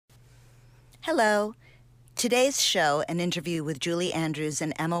Hello. Today's show, an interview with Julie Andrews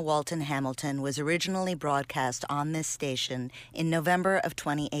and Emma Walton Hamilton, was originally broadcast on this station in November of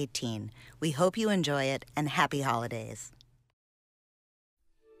 2018. We hope you enjoy it, and happy holidays.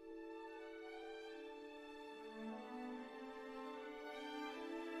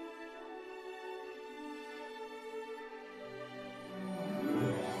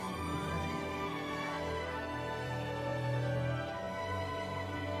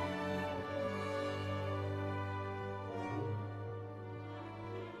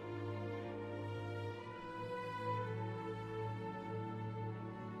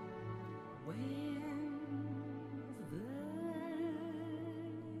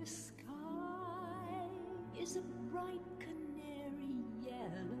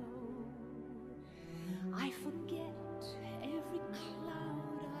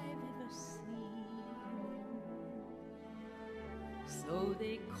 So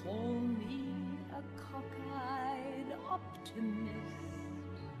they call me a cockeyed optimist,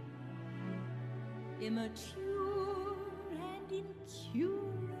 immature and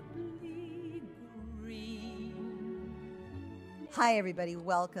incurably green. Hi, everybody.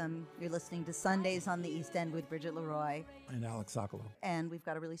 Welcome. You're listening to Sundays on the East End with Bridget Leroy. And Alex Sokolow. And we've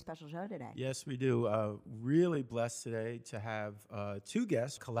got a really special show today. Yes, we do. Really blessed today to have two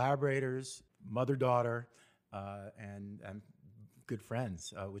guests, collaborators, mother-daughter, and good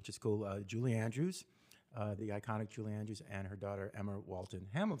friends, which is cool. Julie Andrews, the iconic Julie Andrews, and her daughter, Emma Walton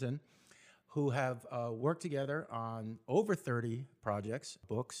Hamilton, who have worked together on over 30 projects,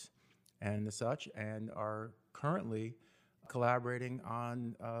 books, and the such, and are currently collaborating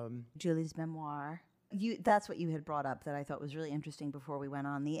on Julie's memoir. That's what you had brought up that I thought was really interesting before we went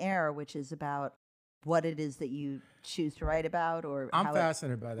on the air, which is about what it is that you choose to write about, or I'm how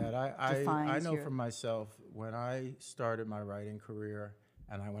fascinated by that. I know your... for myself, when I started my writing career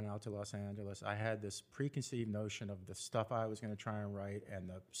and I went out to Los Angeles, I had this preconceived notion of the stuff I was going to try and write and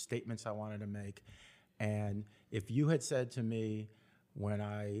the statements I wanted to make. And if you had said to me when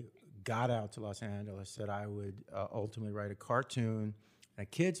I got out to Los Angeles that I would ultimately write a cartoon, a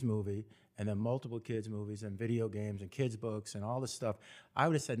kids movie, and then multiple kids movies and video games and kids books and all this stuff, I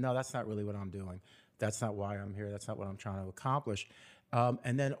would have said, no, that's not really what I'm doing. That's not why I'm here. That's not what I'm trying to accomplish.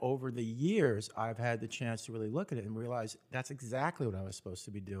 And then over the years, I've had the chance to really look at it and realize that's exactly what I was supposed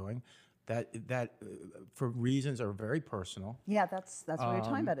to be doing. That for reasons are very personal. Yeah, that's what we're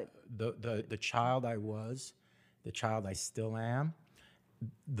talking about. It. The child I was, the child I still am,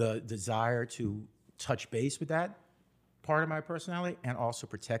 the desire to touch base with that part of my personality and also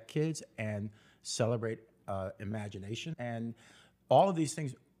protect kids and celebrate imagination. And all of these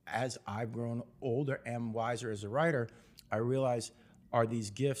things, as I've grown older and wiser as a writer, I realize are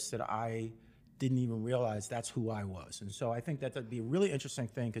these gifts that I didn't even realize that's who I was. And so I think that that'd be a really interesting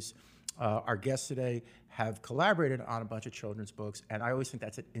thing because our guests today have collaborated on a bunch of children's books, and I always think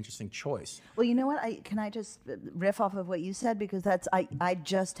that's an interesting choice. Well, you know what? Can I just riff off of what you said? Because I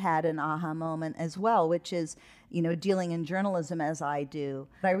just had an aha moment as well, which is, dealing in journalism as I do.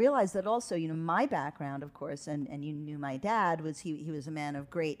 But I realized that also, my background, of course, and you knew my dad, was he was a man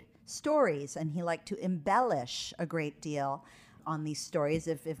of great stories, and he liked to embellish a great deal on these stories.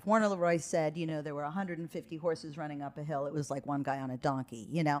 If Warner Leroy said, there were 150 horses running up a hill, it was like one guy on a donkey,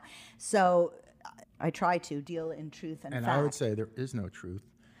 So I try to deal in truth and fact. And I would say there is no truth.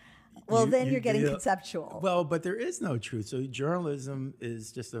 Well, then you're getting conceptual. Well, but there is no truth. So journalism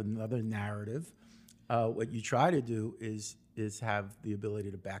is just another narrative. What you try to do is have the ability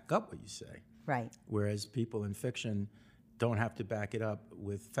to back up what you say. Right. Whereas people in fiction don't have to back it up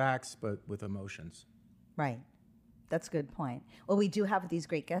with facts, but with emotions. Right. That's a good point. Well, we do have these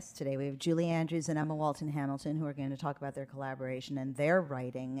great guests today. We have Julie Andrews and Emma Walton Hamilton, who are going to talk about their collaboration and their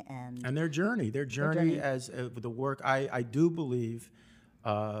writing and their journey. Their journey as the work. I do believe,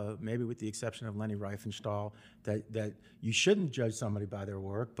 maybe with the exception of Leni Riefenstahl, that you shouldn't judge somebody by their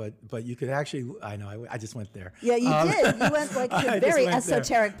work, but you could actually. I know. I just went there. Yeah, you did. You went like to a very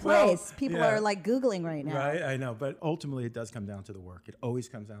esoteric place. Well, People are like Googling right now. Right, I know. But ultimately, it does come down to the work. It always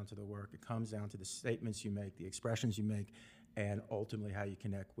comes down to the work. It comes down to the statements you make, the expressions you make, and ultimately how you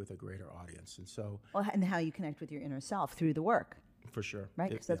connect with a greater audience. And so, and how you connect with your inner self through the work. For sure.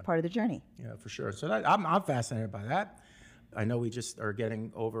 Right, because that's part of the journey. Yeah, for sure. So I'm fascinated by that. I know we just are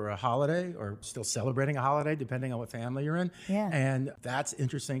getting over a holiday or still celebrating a holiday, depending on what family you're in. Yeah. And that's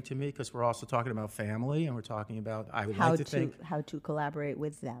interesting to me because we're also talking about family and we're talking about, how to collaborate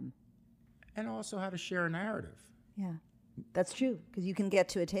with them. And also how to share a narrative. Yeah, that's true. Because you can get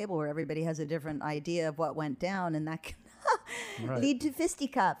to a table where everybody has a different idea of what went down, and that can Right. lead to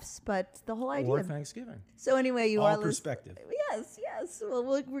fisticuffs, but the whole idea. Or Thanksgiving. So anyway, you All are perspective. Yes. Well,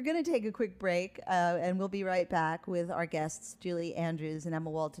 we're going to take a quick break, and we'll be right back with our guests, Julie Andrews and Emma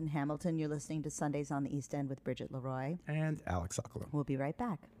Walton Hamilton. You're listening to Sundays on the East End with Bridget Leroy. And Alex Sokolow. We'll be right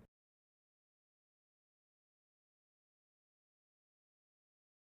back.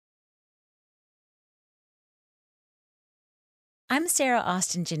 I'm Sarah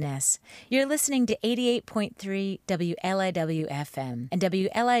Austin Jeunesse. You're listening to 88.3 WLIW FM and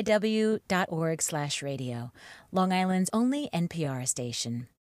WLIW.org/radio, Long Island's only NPR station.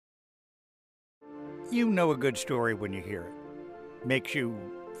 You know a good story when you hear it. Makes you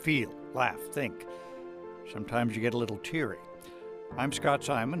feel, laugh, think. Sometimes you get a little teary. I'm Scott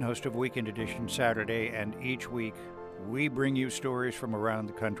Simon, host of Weekend Edition Saturday, and each week we bring you stories from around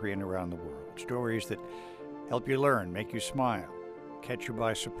the country and around the world. Stories that help you learn, make you smile, catch you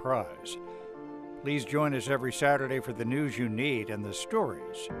by surprise. Please join us every Saturday for the news you need and the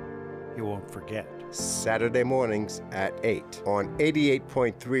stories you won't forget. Saturday mornings at 8 on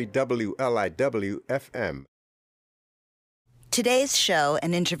 88.3 WLIW FM. Today's show,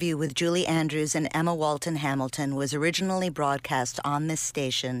 an interview with Julie Andrews and Emma Walton Hamilton, was originally broadcast on this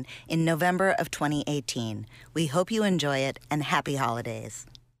station in November of 2018. We hope you enjoy it, and happy holidays.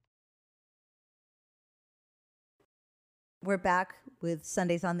 We're back with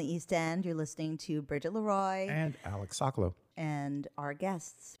Sundays on the East End. You're listening to Bridget Leroy And Alex Sokolow. and our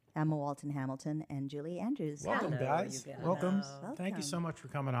guests, Emma Walton Hamilton and Julie Andrews. Welcome, Hello, guys. you guys. Welcome. Welcome. Thank you so much for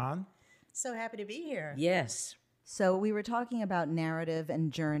coming on. So happy to be here. Yes. So we were talking about narrative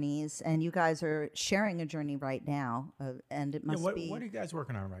and journeys, and you guys are sharing a journey right now, and it must what be... are you guys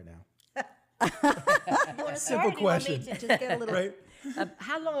working on right now? Simple question. Just get a little... Right?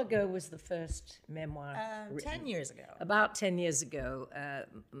 How long ago was the first memoir? 10 years ago. About 10 years ago,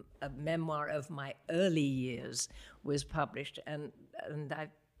 a memoir of my early years was published, and I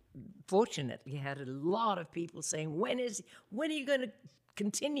fortunately had a lot of people saying, when are you going to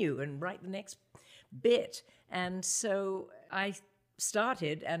continue and write the next bit? And so I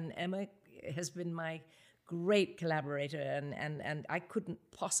started, and Emma has been my great collaborator, and I couldn't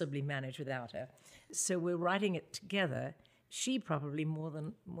possibly manage without her. So we're writing it together. She probably more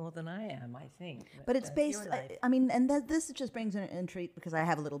than I am, I think. But it's based, I mean, and this just brings an intrigue because I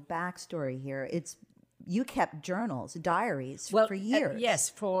have a little backstory here. You kept journals, diaries for years. Yes,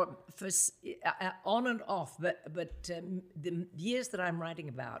 for on and off, but the years that I'm writing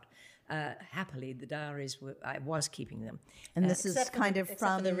about, happily, the diaries I was keeping them. And this is kind of Except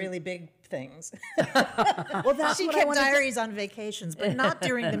from for the really big things. Well, that's She what I kept wanted to- diaries on vacations, but not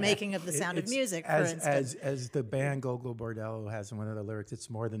during the making of The Sound of It's- Music, for as, instance. As the band Gogol Bordello has in one of the lyrics, it's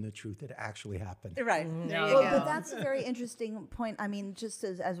more than the truth. It actually happened. Right. There you Well, go. but that's a very interesting point. I mean, just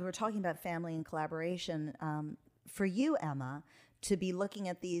as we're talking about family and collaboration, for you, Emma, to be looking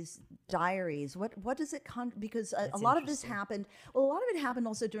at these diaries, what does it because a lot of this happened. Well, a lot of it happened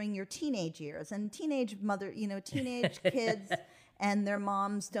also during your teenage years, and teenage kids and their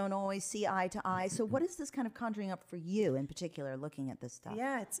moms don't always see eye to eye. So, what is this kind of conjuring up for you in particular, looking at this stuff?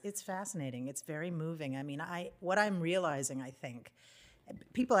 Yeah, it's fascinating. It's very moving. I mean, what I'm realizing, I think,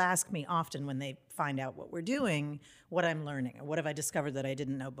 people ask me often when they find out what we're doing, what I'm learning, or what have I discovered that I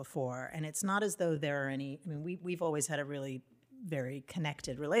didn't know before. And it's not as though there are any. I mean, we've always had a really very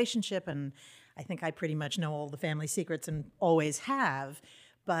connected relationship, and I think I pretty much know all the family secrets and always have.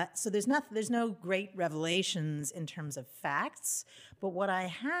 But so there's no great revelations in terms of facts. But what I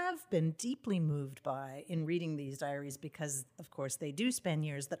have been deeply moved by in reading these diaries, because of course they do span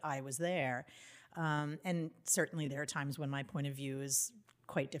years that I was there, and certainly there are times when my point of view is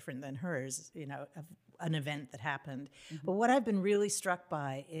quite different than hers, of an event that happened. Mm-hmm. But what I've been really struck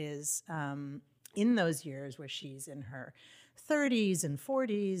by is in those years where she's in her 30s and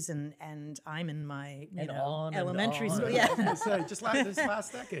 40s, and I'm in my elementary school. Yeah, So just like this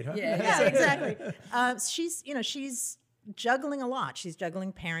last decade, huh? yeah, exactly. She's juggling a lot. She's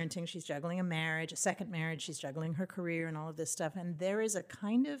juggling parenting. She's juggling a marriage, a second marriage. She's juggling her career and all of this stuff. And there is a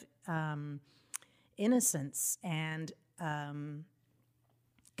kind of innocence and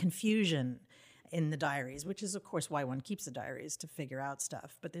confusion in the diaries, which is, of course, why one keeps the diaries, to figure out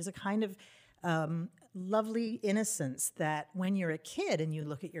stuff. But there's a kind of lovely innocence that when you're a kid and you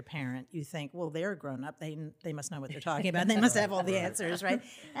look at your parent, you think, well, they're grown up. They must know what they're talking about. They must have all the answers, right?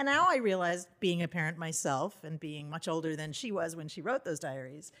 And now I realize, being a parent myself and being much older than she was when she wrote those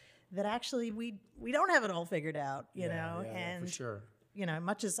diaries, that actually we don't have it all figured out, you know? And for sure.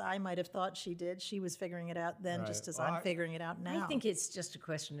 Much as I might have thought she did, she was figuring it out then, just as I'm figuring it out now. I think it's just a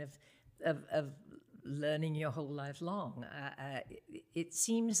question of learning your whole life long. It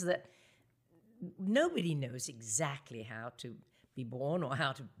seems that nobody knows exactly how to be born or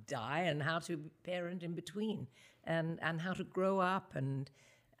how to die and how to parent in between and how to grow up. And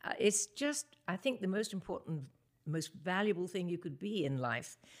it's just, I think, the most important, most valuable thing you could be in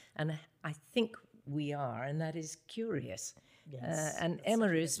life. And I think we are, and that is curious. Yes, And Emma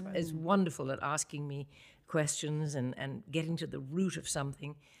is wonderful at asking me questions and getting to the root of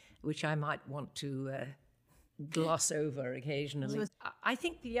something, which I might want to gloss over occasionally. I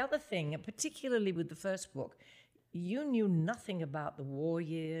think the other thing, particularly with the first book, you knew nothing about the war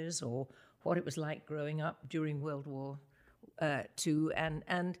years or what it was like growing up during World War II,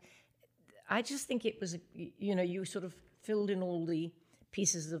 and I just think it was, you sort of filled in all the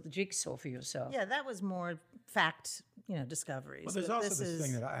pieces of the jigsaw for yourself. Yeah, that was more fact, discoveries. Well, there's But also this this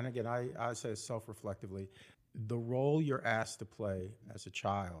thing is- that, and again, I say self-reflectively, the role you're asked to play as a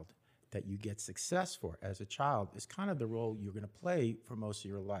child that you get success for as a child is kind of the role you're going to play for most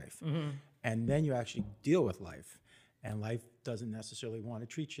of your life. And then you actually deal with life. And life doesn't necessarily want to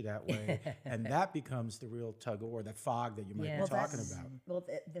treat you that way. And that becomes the real tug of war, that fog that you might Yeah. be talking about. Well,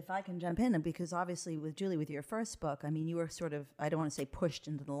 if I can jump in, because obviously with Julie, with your first book, I mean, you were sort of, I don't want to say pushed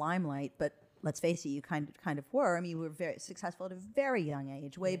into the limelight, but let's face it, you kind of were. I mean, you were very successful at a very young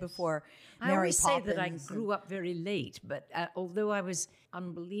age, way before Mary I always Poppins. say that I grew up very late, but although I was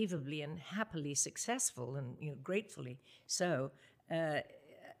unbelievably and happily successful, and gratefully so,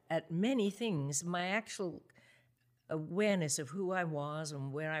 at many things, my actual awareness of who I was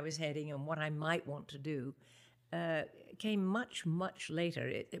and where I was heading and what I might want to do came much, much later.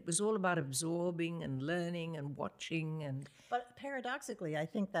 It was all about absorbing and learning and watching and. But paradoxically, I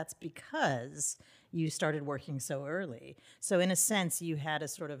think that's because you started working so early. So in a sense, you had a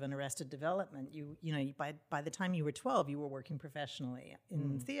sort of an arrested development. By the time you were 12, you were working professionally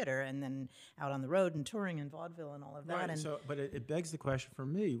in theater and then out on the road and touring and vaudeville and all of that. Right. And So, but it begs the question for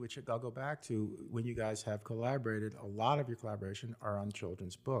me, which I'll go back to when you guys have collaborated. A lot of your collaboration are on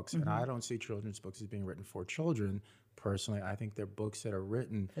children's books, and I don't see children's books as being written for children. Personally, I think they're books that are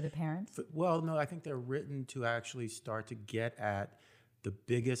written For the parents? Well, no, I think they're written to actually start to get at the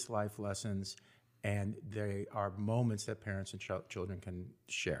biggest life lessons, and they are moments that parents and children can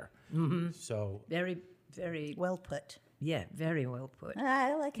share. So Very, very, well put. yeah, very well put.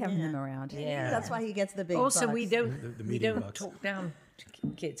 I like having him around. Yeah. That's why he gets the big Also, bucks. we don't The we media don't bucks. talk down to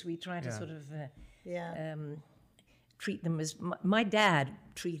kids. We try to sort of Yeah. treat them as my dad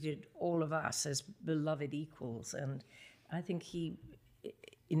treated all of us as beloved equals, and I think he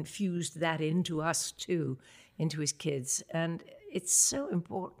infused that into us too, into his kids. And it's so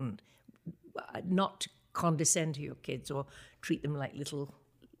important not to condescend to your kids or treat them like little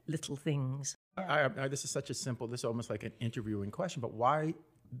things. this is such a simple, this is almost like an interviewing question, but why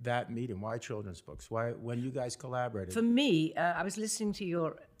that medium? Why children's books? Why, when you guys collaborated? For me, I was listening to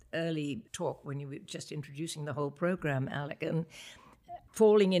your early talk when you were just introducing the whole program, Alec, and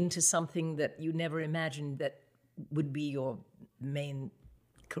falling into something that you never imagined that would be your main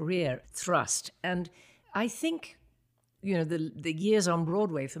career thrust. And I think, the years on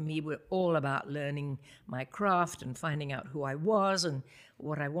Broadway for me were all about learning my craft and finding out who I was and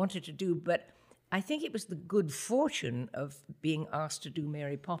what I wanted to do. But I think it was the good fortune of being asked to do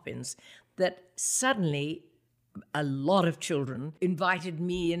Mary Poppins that suddenly a lot of children invited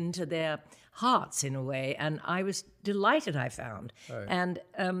me into their hearts in a way, and I was delighted, I found. Right. And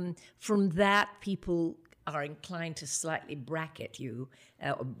from that, people are inclined to slightly bracket you,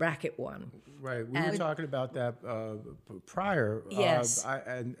 or bracket one. Right. We were talking about that prior. Yes.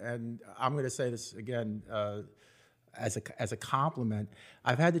 And I'm going to say this again as a compliment.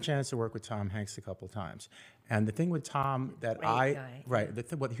 I've had the chance to work with Tom Hanks a couple of times. And the thing with Tom that Great guy. right,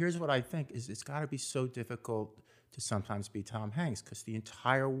 here's what I think is it's got to be so difficult to sometimes be Tom Hanks because the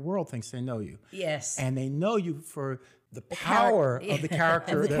entire world thinks they know you. Yes. And they know you for the power of the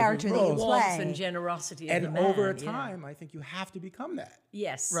character, Of the character that you roles. play. Warmth and generosity of the And man. over yeah. time, I think you have to become that.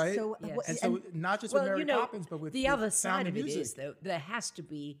 Yes. Right? So, Yes. what- And so not just with Mary Poppins, but with the with other Sound side of it Music. is, though, there has to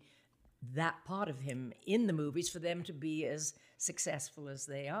be that part of him in the movies for them to be as successful as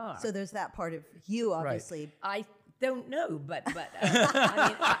they are. So there's that part of you, obviously. I don't know, but I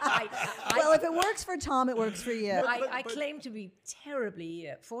mean, Well, if it works for Tom, it works for you. I claim to be terribly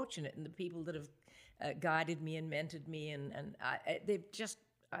fortunate in the people that have guided me and mentored me, and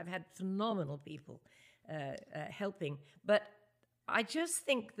I've had phenomenal people helping. But I just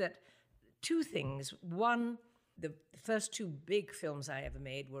think that two things. One, the first two big films I ever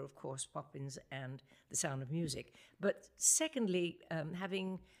made were, of course, Poppins and The Sound of Music. But secondly,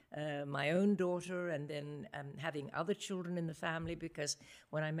 having my own daughter and then having other children in the family, because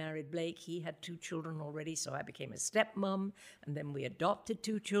when I married Blake, he had 2 children already, so I became a stepmom, and then we adopted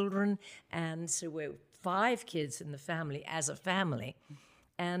 2 children, and so we're 5 kids in the family as a family.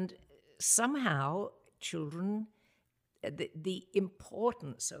 And somehow children, the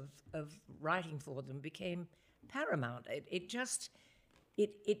importance of writing for them became paramount.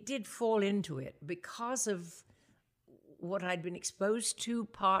 It did fall into it because of what I'd been exposed to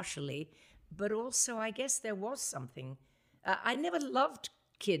partially, but also I guess there was something. I never loved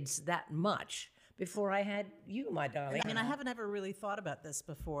kids that much before I had you, my darling. I mean, I haven't ever really thought about this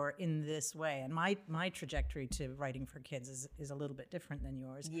before in this way, and my trajectory to writing for kids is a little bit different than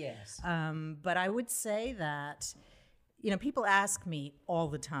yours. Yes. But I would say that, people ask me all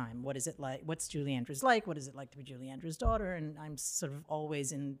the time, what is it like? What's Julie Andrews like? What is it like to be Julie Andrews' daughter? And I'm sort of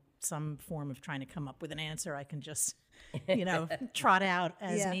always in some form of trying to come up with an answer I can just, trot out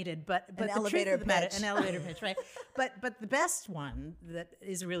as needed. But an the elevator truth of the matter, pitch. an elevator pitch, right? But the best one that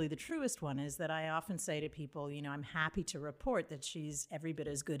is really the truest one is that I often say to people, I'm happy to report that she's every bit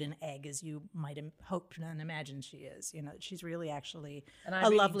as good an egg as you might hope and imagine she is. She's really actually And I a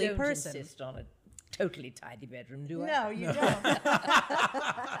really lovely don't person. insist on a totally tidy bedroom, do I? No, you don't.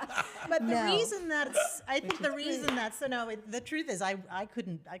 But the reason that's, I think the reason that's, the truth is I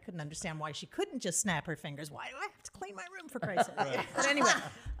couldn't understand why she couldn't just snap her fingers. Why do I have to clean my room, for Christ's sake? But anyway,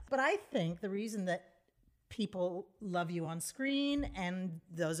 but I think the reason that people love you on screen, and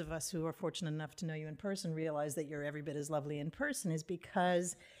those of us who are fortunate enough to know you in person realize that you're every bit as lovely in person, is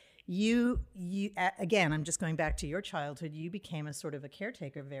because you again, I'm just going back to your childhood. You became a sort of a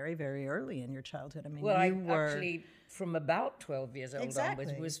caretaker very, very early in your childhood. I mean, Well, you were actually, from about 12 years old Exactly.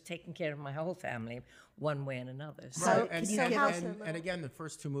 onwards, was taking care of my whole family one way and another. So, and, can you and, give us a and, little- again, the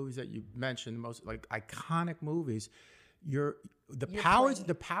first 2 movies that you mentioned, the most iconic movies, the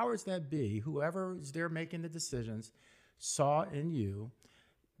powers that be, whoever is there making the decisions, saw in you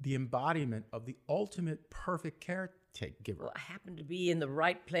the embodiment of the ultimate perfect caretaker. Well, I happened to be in the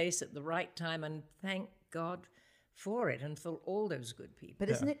right place at the right time, and thank God for it and for all those good people. But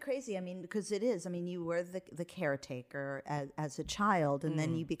isn't it crazy? I mean, because it is. I mean, you were the caretaker as a child, and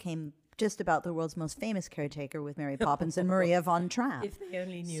then you became just about the world's most famous caretaker with Mary Poppins and Maria von Trapp. If they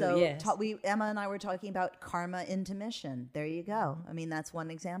only knew, So yes. Emma and I were talking about karma into mission. There you go. I mean, that's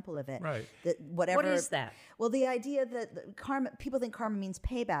one example of it. Right. That whatever. What is that? Well, the idea that karma, people think karma means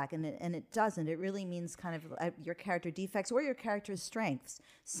payback, and it doesn't. It really means kind of your character defects or your character's strengths,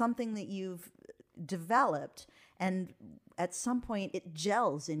 something that you've developed, and at some point it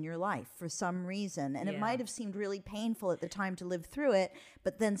gels in your life for some reason. And it Yeah. might have seemed really painful at the time to live through it,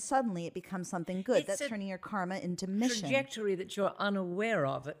 but then suddenly it becomes something good. It's That's a turning your karma into mission. Trajectory that you're unaware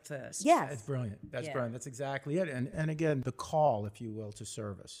of at first. Yes. That's brilliant. That's Yeah. brilliant. That's exactly it. And again, the call, if you will, to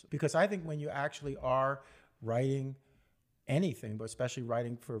service. Because I think when you actually are writing anything, but especially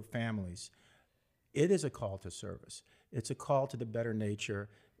writing for families, it is a call to service. It's a call to the better nature.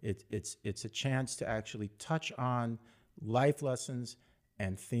 It's a chance to actually touch on life lessons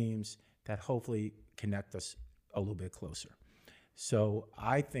and themes that hopefully connect us a little bit closer. So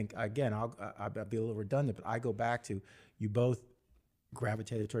I think, again, I'll be a little redundant, but I go back to you both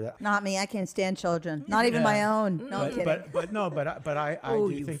gravitated toward that. Not me. I can't stand children. Not even my own. No, I'm kidding. But I Oh,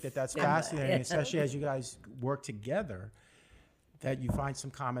 do you think that's fella. fascinating, especially as you guys work together, that you find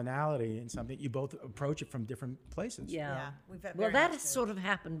some commonality in something. You both approach it from different places. Yeah. we've had Well, very that much has sort of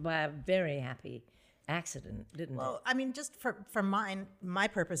happened by a very happy accident, didn't Well, I mean, just for my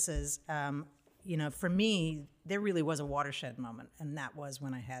purposes, for me, there really was a watershed moment, and that was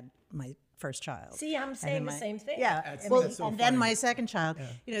when I had my first child. it? See, I'm And saying then the my- same thing. Yeah, That's- and, that's so and then funny. my second child.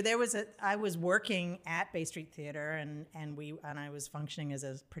 I was working at Bay Street Theater, and I was functioning as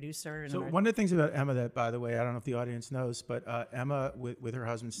a producer. And So one of the things about Emma that, by the way, I don't know if the audience knows, but Emma, with her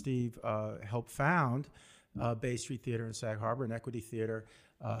husband Steve, helped found Bay Street Theater in Sag Harbor, an equity theater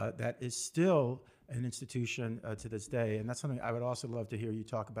that is still an institution to this day. And that's something I would also love to hear you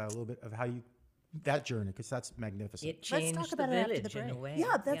talk about a little bit of how you, that journey, because that's magnificent. It changed talk the about it after the village in a break. way.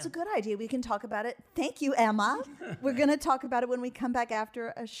 Yeah, that's a good idea. We can talk about it. Thank you, Emma. We're going to talk about it when we come back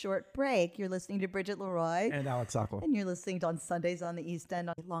after a short break. You're listening to Bridget Leroy. And Alex Sokolow. And you're listening to On Sundays on the East End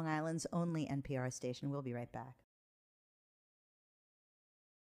on Long Island's only NPR station. We'll be right back.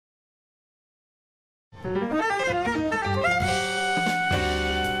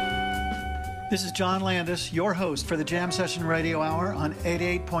 This is John Landis, your host for the Jam Session Radio Hour on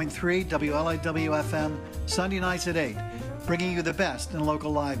 88.3 WLIW-FM, Sunday nights at 8. bringing you the best in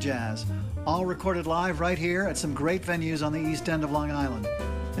local live jazz. All recorded live right here at some great venues on the East End of Long Island.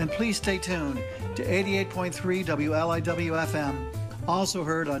 And please stay tuned to 88.3 WLIW-FM, also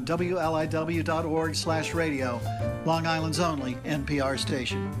heard on WLIW.org/radio, Long Island's only NPR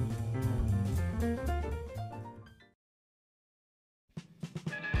station.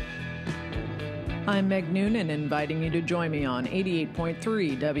 I'm Meg Noonan, inviting you to join me on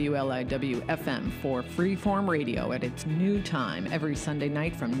 88.3 WLIW-FM for Freeform Radio at its new time every Sunday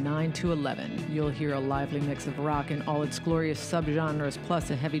night from 9 to 11. You'll hear a lively mix of rock in all its glorious subgenres, plus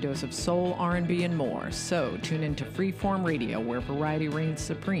a heavy dose of soul, R&B, and more. So tune in to Freeform Radio, where variety reigns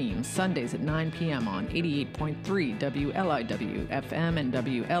supreme, Sundays at 9 p.m. on 88.3 WLIW-FM and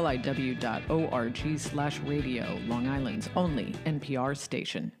WLIW.org/radio, Long Island's only NPR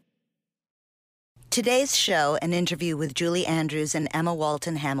station. Today's show, an interview with Julie Andrews and Emma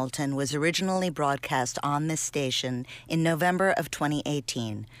Walton Hamilton, was originally broadcast on this station in November of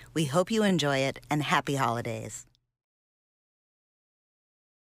 2018. We hope you enjoy it, and happy holidays.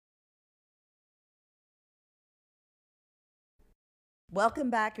 Welcome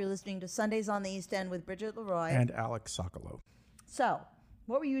back. You're listening to Sundays on the East End with Bridget Leroy. And Alex Sokolow. So,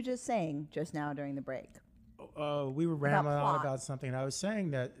 what were you just saying just now during the break? We were rambling on about something, and I was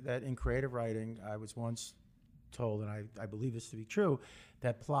saying that in creative writing, I was once told, and I believe this to be true,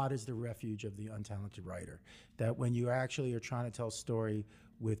 that plot is the refuge of the untalented writer. That when you actually are trying to tell a story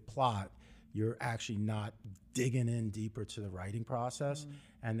with plot, you're actually not digging in deeper to the writing process,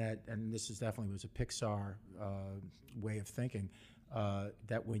 and this is definitely was a Pixar way of thinking.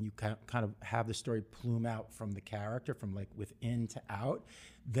 That when you kind of have the story plume out from the character, from like within to out,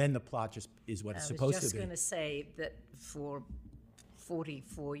 then the plot just is what it's supposed to be. I was just going to say that for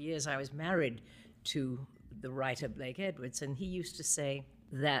 44 years I was married to the writer Blake Edwards, and he used to say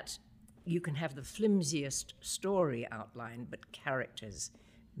that you can have the flimsiest story outline, but characters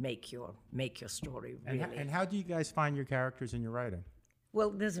make your story really. And how do you guys find your characters in your writing?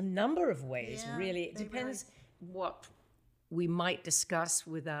 Well, there's a number of ways, really. It depends what we might discuss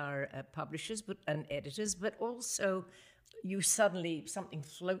with our publishers and editors, but also you suddenly, something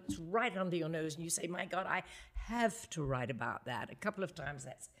floats right under your nose and you say, my God, I have to write about that. A couple of times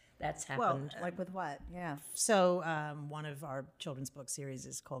that's happened. Well, like with what? Yeah. So one of our children's book series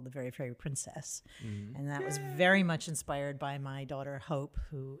is called The Very Fairy Princess. And that was very much inspired by my daughter, Hope,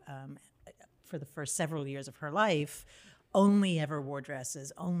 who for the first several years of her life only ever wore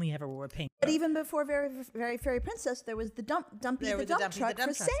dresses, only ever wore pink. But even before Very Fairy Princess, there was the Dumpy the dump truck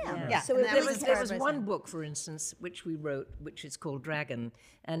for Sam. Yeah. So there was one book, for instance, which we wrote, which is called Dragon,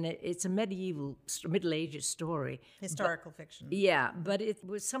 and it's a Middle Ages story. Historical fiction. Yeah, but it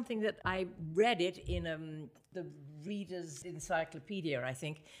was something that I read it in the Reader's Encyclopedia, I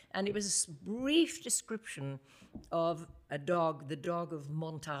think, and it was a brief description of a dog, the dog of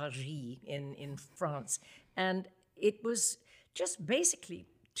Montargis in France, and it was just basically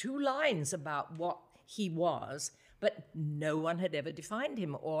 2 lines about what he was, but no one had ever defined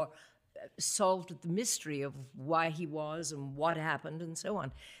him or solved the mystery of why he was and what happened and so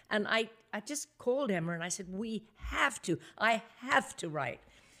on. And I just called Emma and I said, I have to write.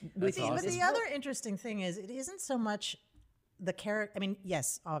 But the other interesting thing is, it isn't so much the character. I mean,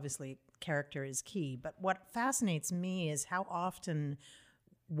 yes, obviously character is key, but what fascinates me is how often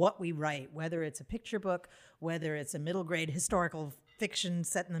what we write, whether it's a picture book, whether it's a middle grade historical fiction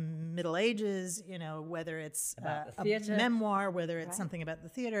set in the Middle Ages, whether it's a memoir, whether it's something about the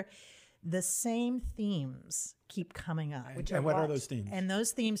theater, the same themes keep coming up. And what are those themes? And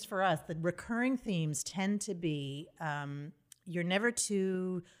those themes for us, the recurring themes tend to be you're never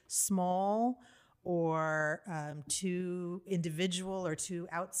too small or too individual or too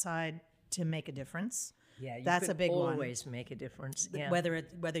outside to make a difference. Yeah, that's a big one. Always make a difference. Yeah.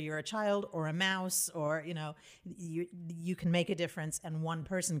 Whether you're a child or a mouse, or you can make a difference, and one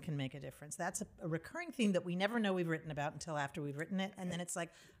person can make a difference. That's a recurring theme that we never know we've written about until after we've written it, and then it's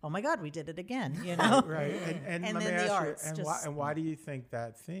like, oh my God, we did it again. Right. And then let me the ask arts. you, why do you think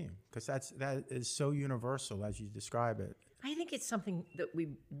that theme? Because that is so universal as you describe it. I think it's something that we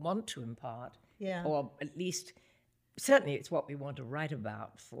want to impart. Yeah. Or at least, certainly, it's what we want to write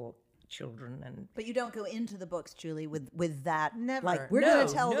about for children. But you don't go into the books, Julie, with that. Never. Like, we're going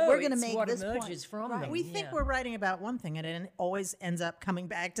to make what this emerges point. from them. We think we're writing about one thing, and it always ends up coming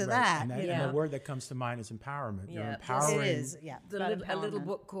back to Right. that. And the word that comes to mind is empowerment. You're empowering. It is, yeah. A little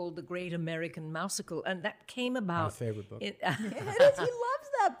book called The Great American Mousicle, and that came about. My favorite book. It is. He loves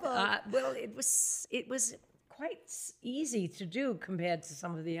that book. Well, it was quite easy to do compared to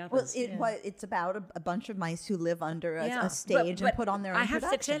some of the others. Well, it's about a bunch of mice who live under a stage and put on their own I have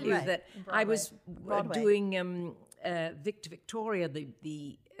production. to tell you that I was doing Victor Victoria,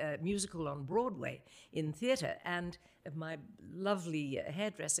 the musical on Broadway in theatre, and my lovely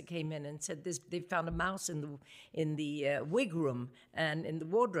hairdresser came in and said they found a mouse in the wig room and in the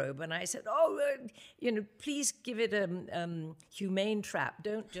wardrobe, and I said, please give it a humane trap.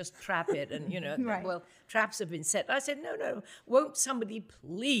 Don't just trap it, and Right. well, traps have been set. I said, no, won't somebody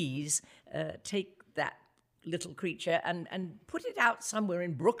please take that little creature and put it out somewhere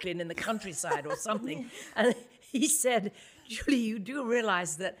in Brooklyn in the countryside or something. And he said, Julie, you do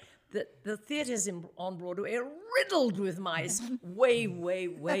realize that the theaters on Broadway are riddled with mice way, way,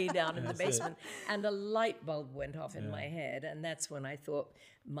 way down in the basement. And a light bulb went off in my head. And that's when I thought,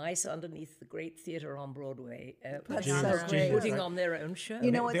 mice underneath the great theater on Broadway, putting on their own show.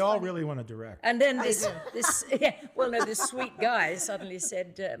 You know what's They all funny? really want to direct. And then this sweet guy suddenly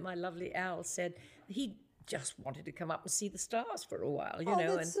said, my lovely Al said, he just wanted to come up and see the stars for a while,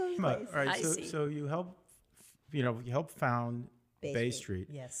 That's so Come on, nice. all right, I so, see. so you help found Bay Street.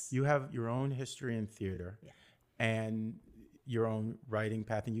 Yes. You have your own history in theater and your own writing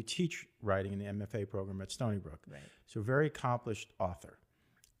path, and you teach writing in the MFA program at Stony Brook. Right. So very accomplished author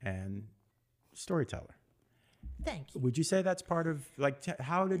and storyteller. Thank you. Would you say that's part of,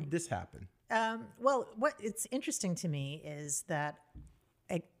 how did this happen? Well, what it's interesting to me is that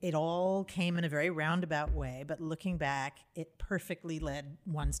it all came in a very roundabout way, but looking back, it perfectly led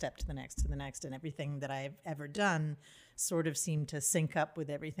one step to the next, and everything that I've ever done sort of seemed to sync up with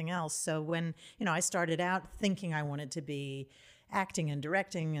everything else. So when, I started out thinking I wanted to be acting and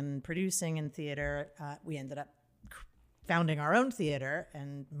directing and producing in theater, we ended up founding our own theater,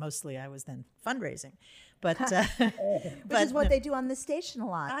 and mostly I was then fundraising. But Which is what they do on this station a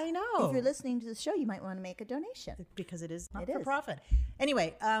lot. I know. If you're listening to the show, you might want to make a donation. because it is not It for is. profit.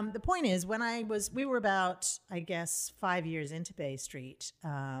 Anyway, the point is, we were about, I guess, 5 years into Bay Street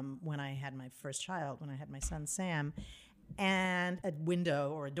when I had my first child, when I had my son Sam, and a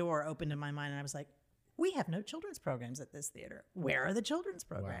window or a door opened in my mind, and I was like, we have no children's programs at this theater. Where are the children's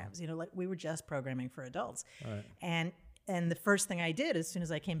programs? We were just programming for adults. Right. And the first thing I did as soon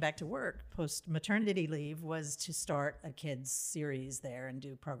as I came back to work post maternity leave was to start a kids series there and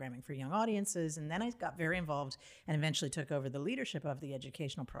do programming for young audiences. And then I got very involved and eventually took over the leadership of the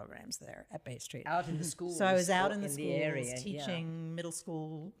educational programs there at Bay Street. Out in the schools. So I was out in the schools area, teaching middle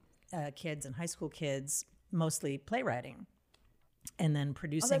school kids and high school kids, mostly playwriting, and then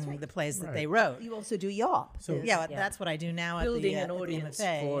producing the plays that they wrote. You also do YAWP. So That's what I do now Building at an the audience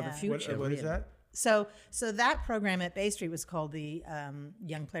MFA, for the yeah. future. what is that? So that program at Bay Street was called the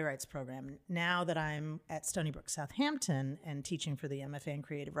Young Playwrights Program. Now that I'm at Stony Brook, Southampton, and teaching for the MFA in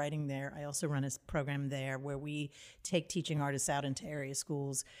creative writing there, I also run a program there where we take teaching artists out into area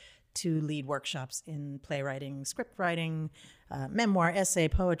schools to lead workshops in playwriting, script writing, memoir, essay,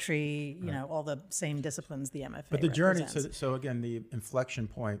 poetry, all the same disciplines the MFA But the journey, represents. so again, the inflection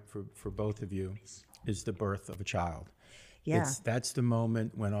point for both of you is the birth of a child. Yeah. That's the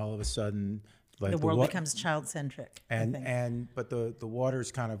moment when all of a sudden, the world becomes child-centric, I think. But the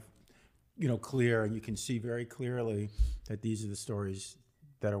water's kind of, clear, and you can see very clearly that these are the stories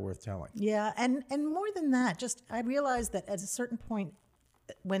that are worth telling. Yeah, and more than that, just I realized that at a certain point,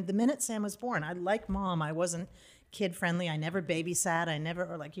 when the minute Sam was born, like Mom, I wasn't kid friendly. I never babysat. I never,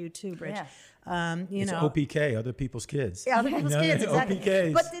 or like you too, Bridge. Yeah. It's OPK, other people's kids. Yeah, other people's kids, exactly.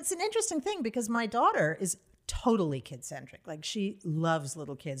 OPKs. But it's an interesting thing because my daughter is totally kid-centric. Like, she loves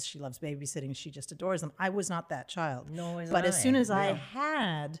little kids. She loves babysitting. She just adores them. I was not that child. But as soon as I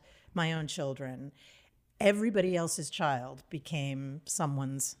had my own children, everybody else's child became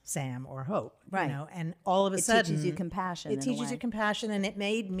someone's Sam or Hope. Right. And all of a It sudden... teaches you compassion It in a teaches way. you compassion, and it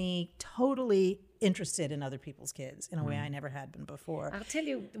made me totally interested in other people's kids in a way I never had been before. I'll tell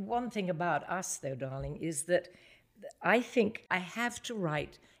you one thing about us, though, darling, is that I think I have to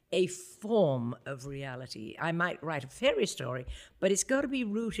write a form of reality. I might write a fairy story, but it's got to be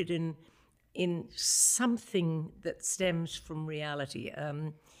rooted in something that stems from reality.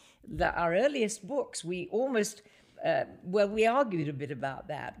 Our earliest books, we almost... we argued a bit about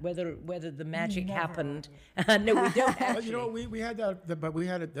that, whether the magic happened. No, we don't actually. But, we had that, but we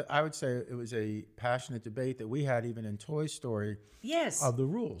had I would say it was a passionate debate that we had even in Toy Story. Yes. Of the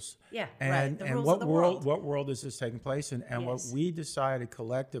rules. Yeah, and the and rules what of the world world. what world is this taking place in? And what Yes. we decided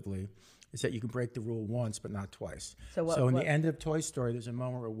collectively is that you can break the rule once but not twice. So in the end of Toy Story, there's a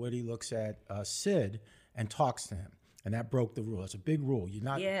moment where Woody looks at Sid and talks to him, and that broke the rule. It's a big rule.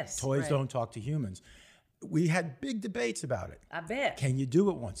 Toys don't talk to humans. We had big debates about it. I bet. Can you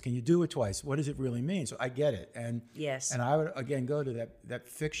do it once? Can you do it twice? What does it really mean? So I get it. And Yes. And I would again go to that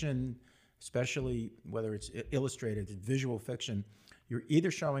fiction, especially whether it's illustrated, visual fiction. You're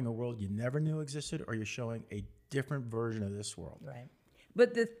either showing a world you never knew existed, or you're showing a different version of this world. Right.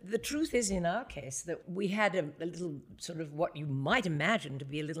 But the truth is, in our case, that we had a little sort of what you might imagine to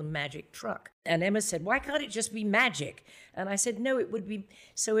be a little magic truck. And Emma said, why can't it just be magic? And I said, no, it would be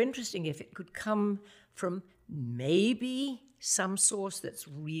so interesting if it could come from maybe some source that's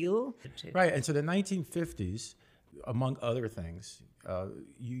real. Right, and so the 1950s, among other things,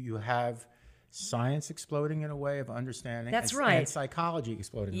 you have science exploding in a way of understanding. That's and, right. And psychology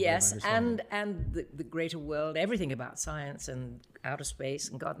exploding Yes, in a way of understanding. and the greater world, everything about science and outer space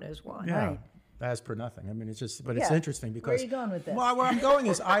and God knows why. Yeah, Right. as per nothing. I mean, it's just, but it's Yeah. interesting because. Where are you going with this? Well, where I'm going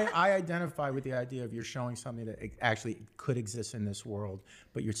is I identify with the idea of you're showing something that actually could exist in this world,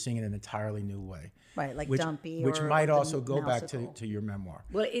 but you're seeing it in an entirely new way. Right, like which, Dumpy which or might the also go back Mouseicle. to your memoir.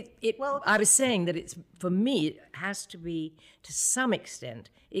 Well, I was saying that it's, for me, it has to be, to some extent,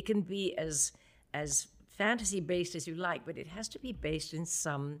 it can be as fantasy-based as you like, but it has to be based in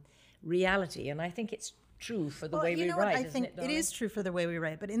some reality. And I think it's true for the way you we know write, what? I isn't think it, it darling? is true for the way we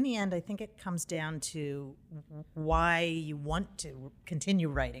write, but in the end, I think it comes down to why you want to continue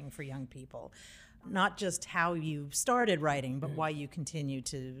writing for young people. Not just how you started writing, but why you continue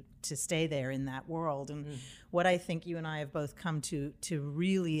to stay there in that world. And what I think you and I have both come to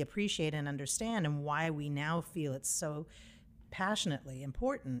really appreciate and understand, and why we now feel it's so passionately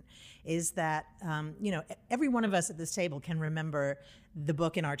important, is that every one of us at this table can remember the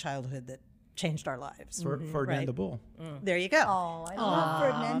book in our childhood that changed our lives. Ferdinand right? the Bull. There you go. Oh, I love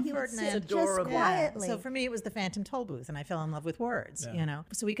Ferdinand. He would Ferdinand. sit just Adorable. quietly. So for me, it was the Phantom Tollbooth, and I fell in love with words.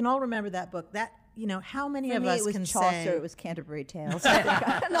 So we can all remember that book. That how many For of me, us it was can Chaucer. say It was Canterbury Tales.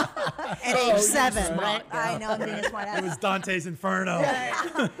 at age 7, right? I know I'm being a smart ass. It was Dante's Inferno.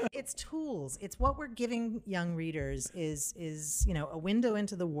 It's tools. It's what we're giving young readers is a window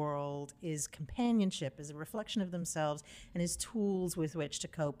into the world, is companionship, is a reflection of themselves, and is tools with which to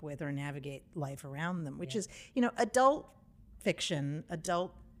cope with or navigate life around them, which is, adult fiction,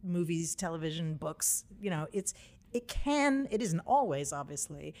 adult movies, television, books, it isn't always,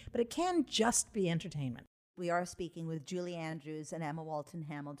 obviously, but it can just be entertainment. We are speaking with Julie Andrews and Emma Walton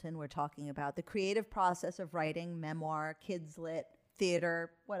Hamilton. We're talking about the creative process of writing memoir, kids lit,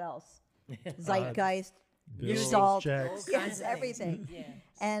 theater, what else? Zeitgeist, Bills, salt, checks. yes, everything.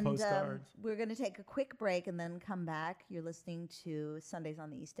 And Postcards. we're going to take a quick break and then come back. You're listening to Sundays on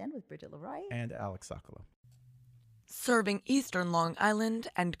the East End with Bridget Leroy. And Alex Sokolow. Serving eastern Long Island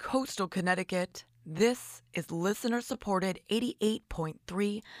and coastal Connecticut, this is listener-supported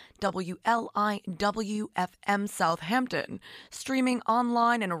 88.3 WLIW-FM Southampton, streaming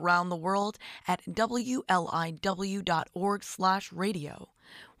online and around the world at wliw.org/radio.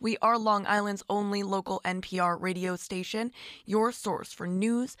 We are Long Island's only local NPR radio station, your source for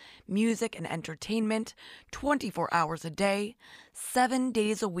news, music, and entertainment 24 hours a day, 7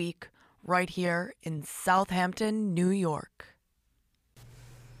 days a week, right here in Southampton, New York.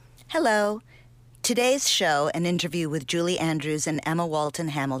 Hello. Today's show, an interview with Julie Andrews and Emma Walton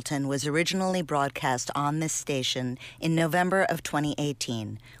Hamilton, was originally broadcast on this station in November of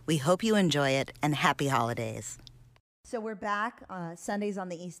 2018. We hope you enjoy it, and happy holidays. So we're back Sundays on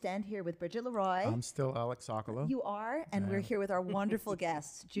the East End here with Bridget Leroy. I'm still Alex Sokolow. You are, and we're here with our wonderful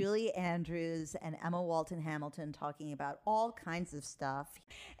guests, Julie Andrews and Emma Walton Hamilton, talking about all kinds of stuff.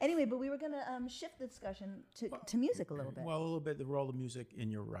 Anyway, but we were going to shift the discussion to music a little bit. Well, a little bit the role of music in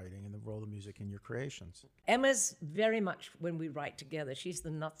your writing and the role of music in your creations. Emma's very much, when we write together, she's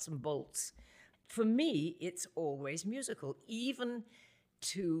the nuts and bolts. For me, it's always musical, even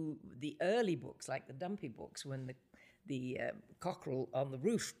to the early books, like the Dumpy books, when the cockerel on the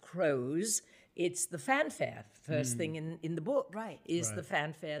roof crows, it's the fanfare. First thing in the book is the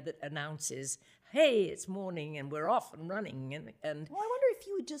fanfare that announces, hey, it's morning and we're off and running. And Well, I wonder if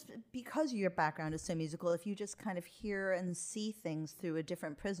you would just, because your background is so musical, if you just kind of hear and see things through a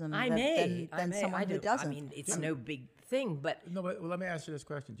different prism than someone who doesn't. I mean, it's no big thing, but No, but let me ask you this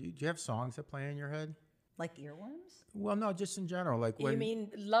question. Do you have songs that play in your head? Like earworms? Well, no, just in general. Like when you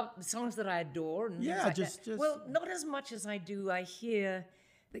mean songs that I adore? And Yeah, things like just- that? Well, not as much as I do. I hear,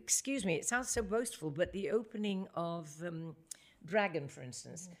 excuse me, it sounds so boastful, but the opening of Dragon, for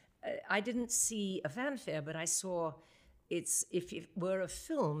instance, I didn't see a fanfare, but I saw if it were a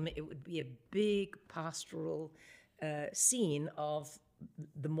film, it would be a big pastoral scene of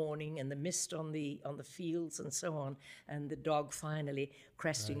the morning and the mist on the fields and so on, and the dog finally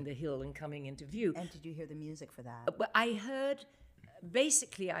cresting the hill and coming into view. And did you hear the music for that? But I heard,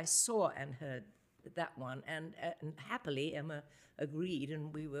 basically, I saw and heard that one, and happily Emma agreed,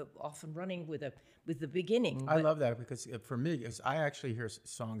 and we were off and running with the beginning. I love that because for me, I actually hear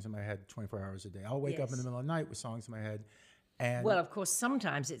songs in my head 24 hours a day. I'll wake up in the middle of the night with songs in my head, And Well, of course,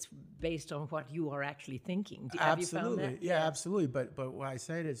 sometimes it's based on what you are actually thinking. Have you found absolutely, that? yeah, absolutely. But why I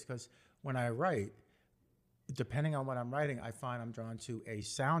say it is because when I write, depending on what I'm writing, I find I'm drawn to a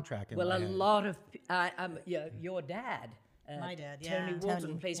soundtrack in Well, my a head. lot of your dad, My dad, Tony yeah. Walton,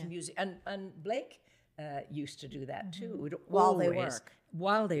 Tony, plays yeah. music, and Blake used to do that too. Would While they always- work.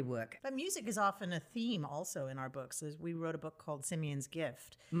 While they work. But music is often a theme also in our books. We wrote a book called Simeon's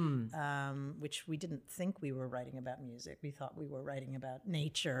Gift, which we didn't think we were writing about music. We thought we were writing about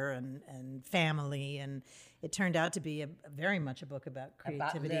nature and family, and it turned out to be very much a book about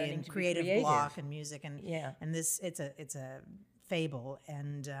creativity learning and to be creative creative. block and music. And Yeah. and it's a fable,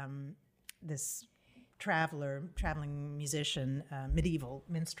 and this traveling musician, medieval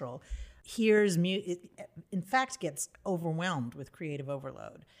minstrel, hears in fact gets overwhelmed with creative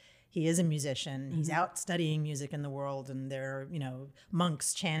overload. He is a musician. He's out studying music in the world, and there are,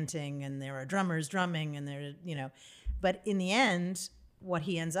 monks chanting, and there are drummers drumming, and but in the end, what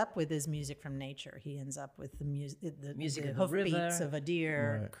he ends up with is music from nature. He ends up with the music of the hoofbeats river. of a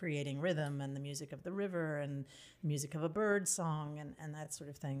deer creating rhythm, and the music of the river, and music of a bird song, and that sort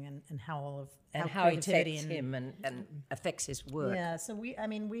of thing, and how all of And how how it creativity affects him and affects his work. yeah. So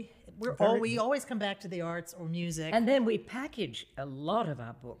we always come back to the arts or music. And then we package a lot of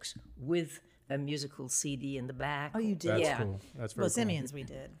our books with a musical CD in the back. Oh, you did? That's Yeah. cool. That's very well, cool. Simeon's we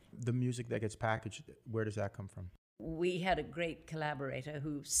did. The music that gets packaged, where does that come from? We had a great collaborator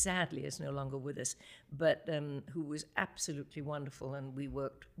who sadly is no longer with us, but who was absolutely wonderful, and we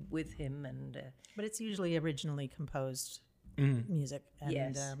worked with him. And But it's usually originally composed Mm-hmm. music. And,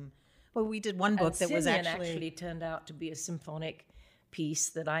 Yes. well, we did one book and that was Simeon actually turned out to be a symphonic piece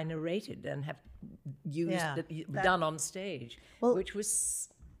that I narrated and have used, Yeah, done on stage, Well- which was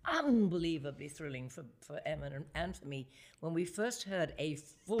unbelievably thrilling for Emma and for me when we first heard a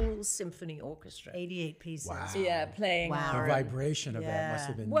full symphony orchestra. 88 pieces. Wow. Yeah, playing The our vibration of that must Yeah.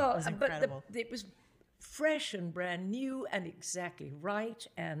 have been. well, was but incredible. it was fresh and brand new and exactly right,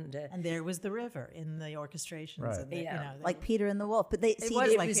 and And there was the river in the orchestrations. Right. And Yeah. Like Peter and the Wolf. But they it see, was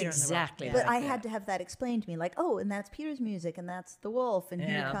it like was Peter and the Wolf. exactly Yeah. but like I that. had to have that explained to me, like, oh, and that's Peter's music, and that's the wolf, and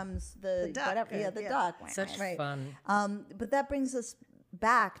here Yeah. comes the duck, whatever, yeah, the yeah. duck. Such right. fun. But that brings us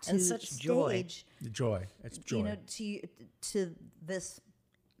back to And such joy. stage. The joy. It's joy. You know, to this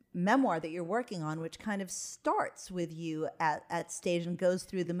memoir that you're working on, which kind of starts with you at stage and goes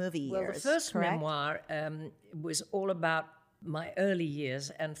through the movie years. Well, the first correct? memoir was all about my early years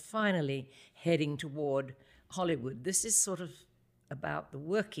and finally heading toward Hollywood. This is sort of about the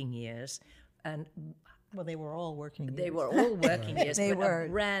working years, and Well, they were all working. they years. were all working years, They but were. a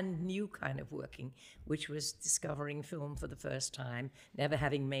brand new kind of working, which was discovering film for the first time, never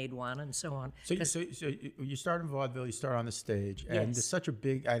having made one, and so on. So you start in vaudeville, you start on the stage, and Yes. there's such a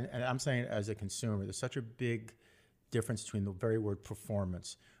big, and I'm saying it as a consumer, there's such a big difference between the very word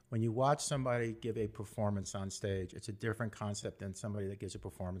performance. When you watch somebody give a performance on stage, it's a different concept than somebody that gives a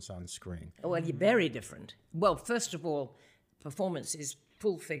performance on screen. Well, you're very different. Well, first of all, performance is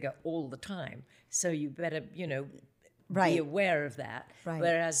full figure all the time, so you better, be Right. aware of that. Right.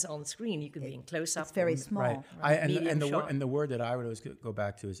 Whereas on screen, you can be in close up. It's very small. Right. Medium And shot. the word that I would always go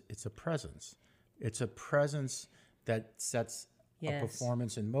back to is it's a presence. It's a presence that sets Yes. a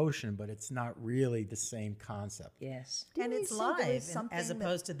performance in motion, but it's not really the same concept. Yes. Didn't And we it's say there was live, as something that-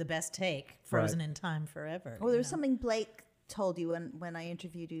 opposed to the best take, frozen in time forever. Well, there was something Blake told you when I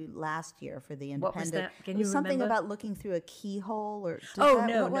interviewed you last year for the What was Independent. that? Can it was you something remember? about looking through a keyhole, or Oh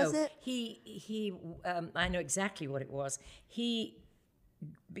no, what was no. it? He. I know exactly what it was. He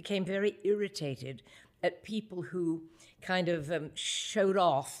became very irritated at people who kind of showed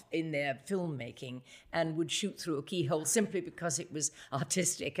off in their filmmaking and would shoot through a keyhole simply because it was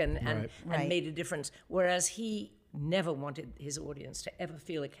artistic and Right. made a difference. Whereas he never wanted his audience to ever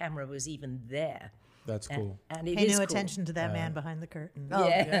feel a camera was even there. That's cool. And it Pay is no cool. attention to that man behind the curtain. Oh,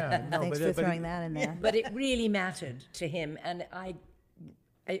 Yeah, no, thanks but for it- but throwing it- that in there. But it really mattered to him, and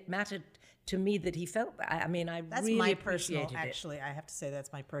it mattered to me that he felt that. I mean, I That's really my personal, appreciated it. actually, I have to say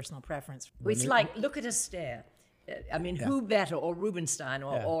that's my personal preference. It's like, look at Astaire. I mean, who better, or Rubinstein,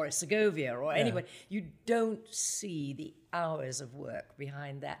 or Segovia, or anyone. You don't see the hours of work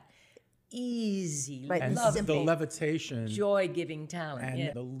behind that easy, Right, And Love the simple. levitation joy-giving talent. and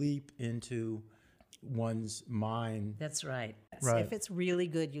Yeah, the leap into one's mind. that's right. Right. If it's really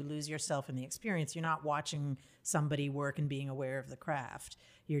good, you lose yourself in the experience. You're not watching somebody work and being aware of the craft.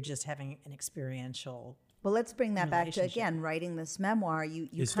 You're just having an experiential Well, let's bring that back to, relationship. again, writing this memoir. You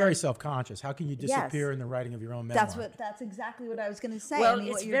It's kind very of- self-conscious. How can you disappear in the writing of your own memoir? That's exactly what I was going to say. Well, I mean,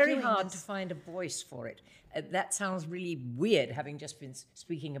 it's what you're very doing hard is- to find a voice for it. That sounds really weird, having just been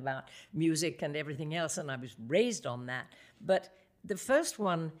speaking about music and everything else, and I was raised on that. But the first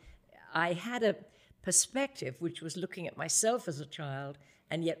one, I had a perspective which was looking at myself as a child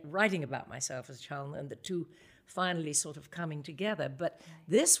and yet writing about myself as a child, and the two finally sort of coming together. But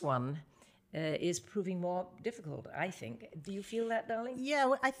this one is proving more difficult, I think. Do you feel that, darling? Yeah,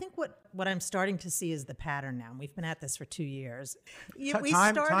 well, I think what I'm starting to see is the pattern now. We've been at this for 2 years.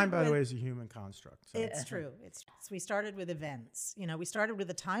 Time, by the way, is a human construct. So. It's true. We started with events. We started with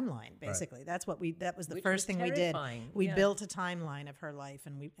a timeline, basically. That was the Which first was thing we did. terrifying, We yeah. built a timeline of her life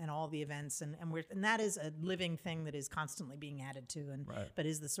and all the events, and that is a living thing that is constantly being added to, but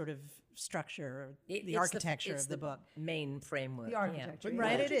is the sort of structure, the architecture of the book. Main framework. The architecture.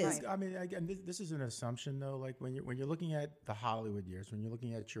 Right, it is. I mean, again, this is an assumption, though. Like when you're looking at the Hollywood years, when you're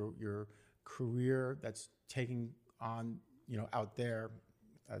looking at your career that's taking on, out there,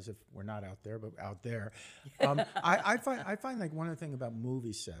 as if we're not out there, but out there. I find like one of the things about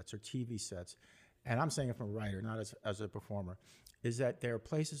movie sets or TV sets, and I'm saying it from a writer, not as a performer, is that there are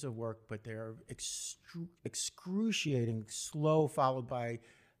places of work, but they're excruciating, slow, followed by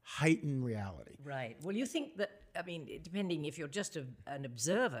heightened reality. Right. Well, you think that, I mean, depending if you're just an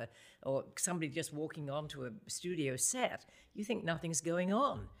observer or somebody just walking onto a studio set, you think nothing's going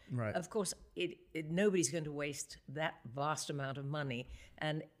on. Right. Of course, nobody's going to waste that vast amount of money,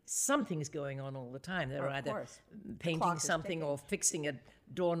 and something's going on all the time. They're Of either course. painting clock is something ticking. or fixing a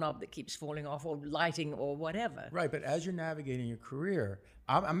doorknob that keeps falling off or lighting or whatever. Right, but as you're navigating your career,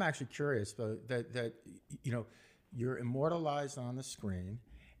 I'm actually curious though, that you're immortalized on the screen,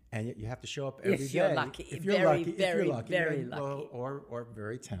 and yet you have to show up every day. If you're lucky. If you're Very, lucky, very, if you're lucky, very well, lucky. or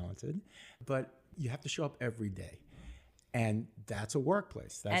very talented, but you have to show up every day, and that's a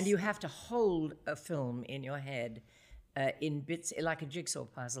workplace. And you have to hold a film in your head in bits, like a jigsaw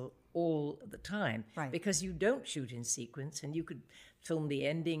puzzle, all the time. Right. Because you don't shoot in sequence, and you could film the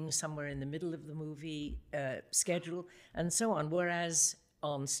ending somewhere in the middle of the movie schedule, and so on. Whereas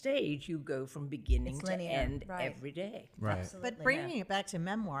on stage, you go from beginning It's to linear, end right. every day. right. But bringing it back to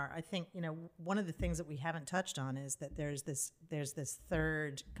memoir, I think one of the things that we haven't touched on is that there's this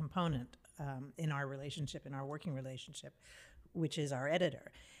third component in our relationship, in our working relationship, which is our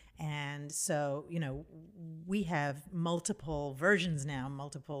editor. And so, we have multiple versions now,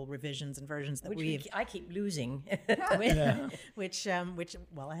 multiple revisions and versions that Which I keep losing. which don't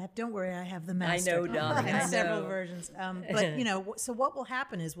worry, I have the master. know, darling, And I several know. versions. But so what will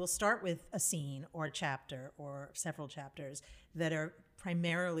happen is we'll start with a scene or a chapter or several chapters that are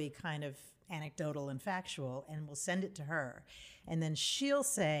primarily kind of anecdotal and factual, and we'll send it to her, and then she'll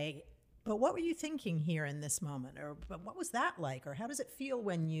say, but what were you thinking here in this moment? Or, but what was that like? Or how does it feel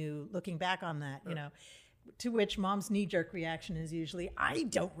when you, looking back on that, to which mom's knee-jerk reaction is usually, I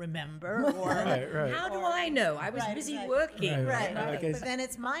don't remember. Or, Right. How do I know? I was busy working. Right. Okay. But then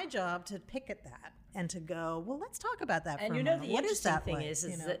it's my job to pick at that and to go, well, let's talk about that And for you a know, moment. the What is interesting that thing like, is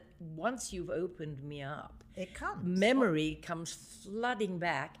you know? that once you've opened me up, It comes. memory comes flooding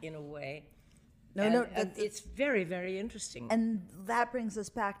back in a way. And it's very, very interesting. And that brings us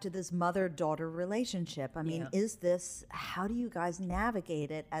back to this mother-daughter relationship. I mean, how do you guys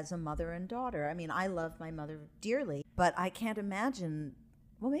navigate it as a mother and daughter? I mean, I love my mother dearly, but I can't imagine,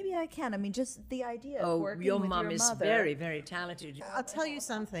 well, maybe I can. I mean, just the idea of working your with mom your is mother. very, very talented. I'll tell you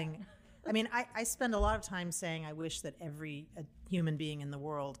something. I mean, I spend a lot of time saying I wish that every human being in the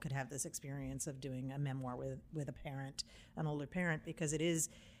world could have this experience of doing a memoir with a parent, an older parent, because it is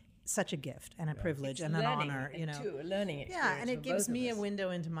such a gift and a privilege and an honor, Too, a learning experience. Yeah, and it for gives both of me a us. window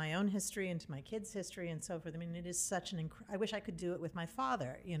into my own history, into my kids' history, and so forth. I mean, it is such I wish I could do it with my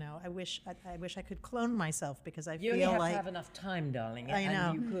father. I wish I could clone myself because I You feel only have like to have enough time, darling. I know.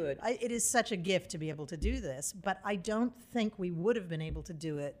 And you could. It is such a gift to be able to do this, but I don't think we would have been able to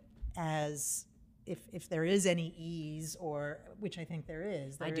do it as if there is any ease, or which I think there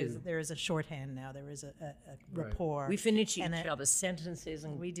is. There is a shorthand now. There is a rapport. We finish each and other's sentences,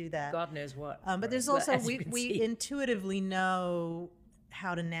 and we do that. God knows what. But there's Well, also as you can we see. intuitively know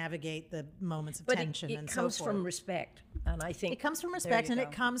how to navigate the moments of But tension it and comes so forth. from respect, and I think It comes from there respect, you and go.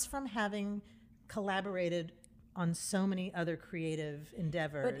 it comes from having collaborated on so many other creative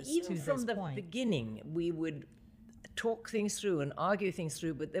endeavors. But even to from this the point. beginning, we would talk things through and argue things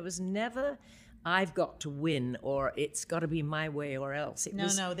through, but there was never, I've got to win, or it's got to be my way or else. It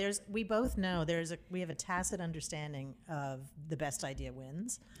was, No, we both know we have a tacit understanding of the best idea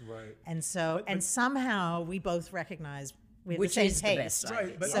wins. Right. And so, and somehow we both recognize We have Which the same is the taste. best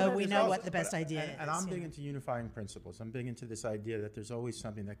idea. So we there's know also- what the best idea and I'm is. big into unifying principles. I'm big into this idea that there's always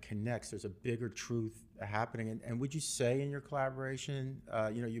something that connects. There's a bigger truth happening. And would you say in your collaboration,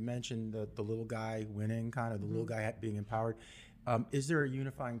 you mentioned the little guy winning, kind of the little guy being empowered. Is there a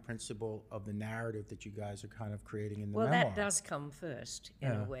unifying principle of the narrative that you guys are kind of creating in the memoir? That does come first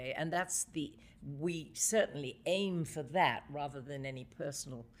in a way, and we certainly aim for that rather than any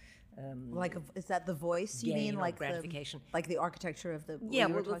personal. Is that the voice? You Gain mean or like gratification. the architecture of the? what Yeah,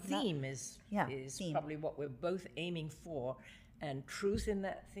 you were well, the talking about? theme is theme. probably what we're both aiming for, and truth in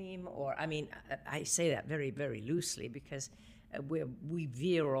that theme. Or I say that very, very loosely because we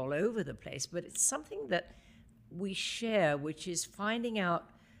veer all over the place, but it's something that we share, which is finding out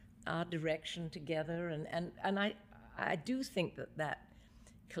our direction together, and I do think that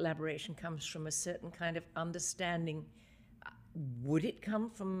collaboration comes from a certain kind of understanding. Would it come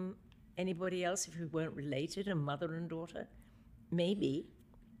from anybody else if we weren't related, a mother and daughter? Maybe.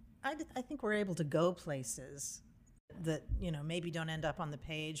 I think we're able to go places that maybe don't end up on the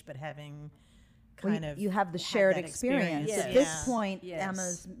page, but having kind of you have the had shared that experience. Yes. At this point, Yes.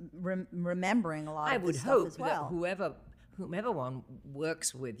 Emma's remembering a lot I of would this stuff hope as well. that whomever one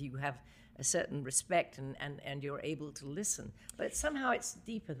works with, you have a certain respect and you're able to listen. But somehow it's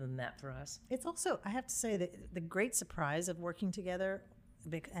deeper than that for us. It's also, I have to say, that the great surprise of working together,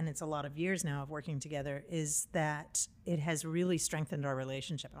 and it's a lot of years now of working together, is that it has really strengthened our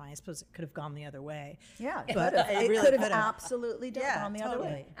relationship. I suppose it could have gone the other way. Yeah, but it really could have could have. absolutely gone the other totally.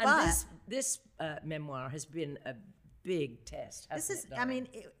 way. And But this memoir has been a big test. this is, hasn't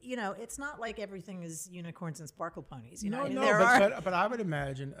it, Dara? it's not like everything is unicorns and sparkle ponies. No, There are. but I would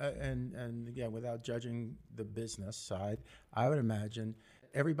imagine, and again, without judging the business side, I would imagine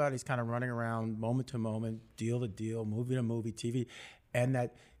everybody's kind of running around moment to moment, deal to deal, movie to movie, TV, and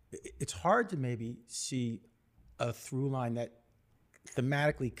that it's hard to maybe see a through line that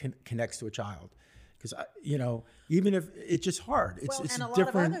thematically connects to a child. Because, even if it's just hard, it's And a lot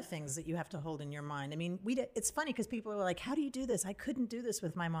different. of other things that you have to hold in your mind. I mean, it's funny because people are like, how do you do this? I couldn't do this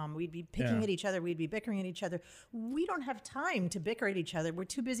with my mom. We'd be picking at each other. We'd be bickering at each other. We don't have time to bicker at each other. We're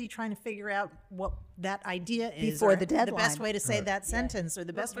too busy trying to figure out what that idea is. Before or the the best deadline. way to say that sentence or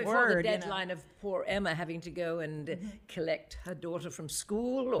the best Before word. the deadline of poor Emma having to go and collect her daughter from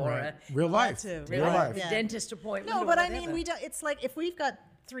school or Right. a Real life. too. Real life. Yeah. dentist appointment. No, or but I whatever. mean, we don't. It's like if we've got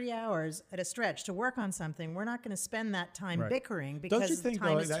 3 hours at a stretch to work on something, we're not going to spend that time Right. bickering because Don't you think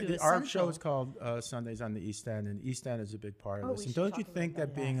time though, is too our essential. show is called Sundays on the East End, and East End is a big part of this. we And should don't you talk think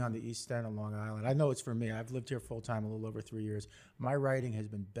about that being on the East End of Long Island, I know it's for me. I've lived here full time, a little over 3 years. My writing has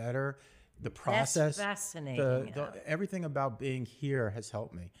been better. The process, fascinating. everything about being here has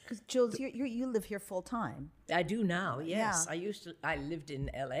helped me. Because Jules, you live here full time. I do now. Yes, Yeah. I lived in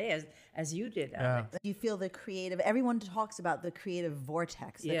L.A. as you did. Yeah. Alex. You feel the creative. Everyone talks about the creative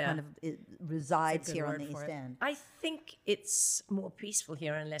vortex that Yeah. kind of resides good here on word the for East it. End. I think it's more peaceful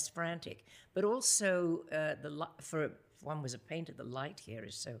here and less frantic. But also, for one was a painter, the light here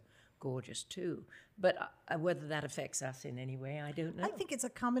is so gorgeous too. But whether that affects us in any way, I don't know. I think it's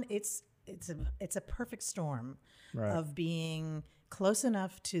it's a perfect storm Right. of being close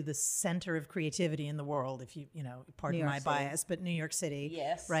enough to the center of creativity in the world, if you pardon New York my City. bias, but New York City,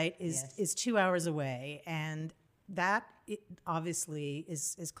 Yes, right, yes. is 2 hours away, and that obviously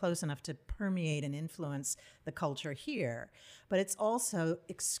is close enough to permeate and influence the culture here. But it's also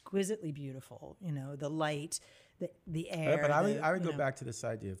exquisitely beautiful, the light, the air. But I would the, go back to this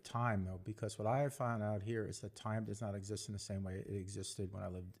idea of time, though, because what I have found out here is that time does not exist in the same way it existed when I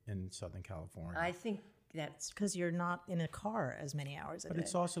lived in Southern California. I think that's because you're not in a car as many hours a But day.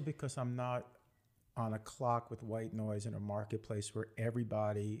 it's also because I'm not on a clock with white noise in a marketplace where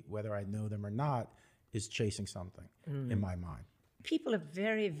everybody, whether I know them or not, is chasing something in my mind. people are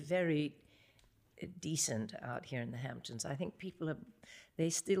very, very decent out here in the Hamptons. I think they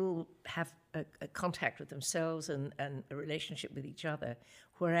still have a contact with themselves and a relationship with each other.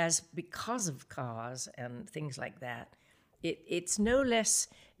 Whereas because of cars and things like that, it's no less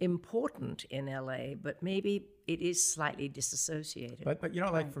important in LA, but maybe it is slightly disassociated. But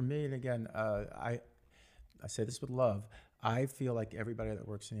like for me, and again, I say this with love, I feel like everybody that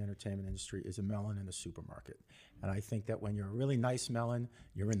works in the entertainment industry is a melon in a supermarket. And I think that when you're a really nice melon,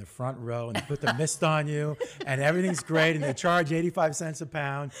 you're in the front row and they put the mist on you and everything's great and they charge 85 cents a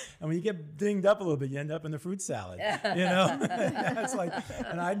pound. And when you get dinged up a little bit, you end up in the fruit salad, It's like,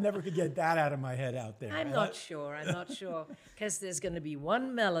 and I never could get that out of my head out there. I'm not sure, because there's going to be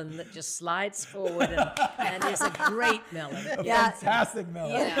one melon that just slides forward and is a great melon. Fantastic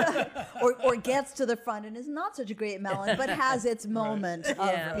melon. Yeah. or gets to the front and is not such a great melon, but has its moment of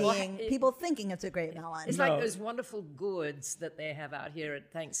Yeah. Well, being people thinking it's a great melon. It's like those wonderful gourds that they have out here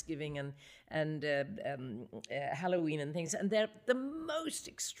at Thanksgiving and Halloween and things, and they're the most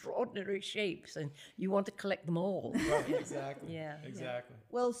extraordinary shapes, and you want to collect them all. Right, exactly. Yeah. Exactly.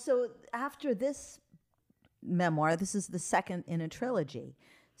 Well, so after this memoir, this is the second in a trilogy.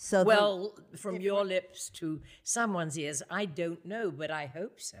 So Well, from your lips to someone's ears, I don't know, but I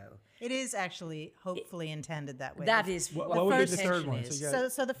hope so. It is actually hopefully intended that way. That is What what would be the the third intention one? is. So, yeah.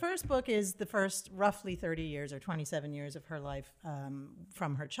 So the first book is the first roughly 30 years or 27 years of her life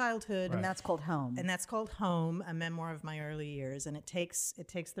from her childhood. and that's called Home. And that's called Home, a memoir of my early years. And it takes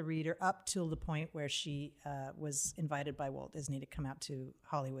the reader up till the point where she was invited by Walt Disney to come out to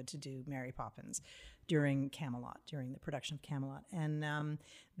Hollywood to do Mary Poppins during Camelot, during the production of Camelot. And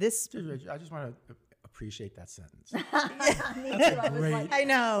this... I just want to appreciate that sentence. Great I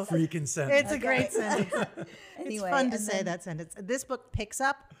know. freaking sentence. It's a great sentence. Anyway, It's fun to and say then- that sentence. This book picks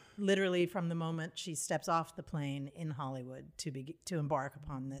up literally from the moment she steps off the plane in Hollywood to embark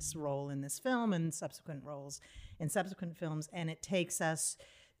upon this role in this film and subsequent roles in subsequent films. And it takes us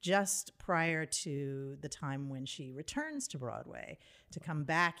just prior to the time when she returns to Broadway to come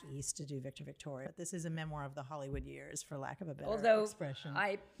back east to do Victor Victoria. This is a memoir of the Hollywood years, for lack of a better Although expression.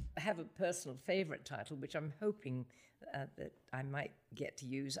 I have a personal favorite title, which I'm hoping that I might get to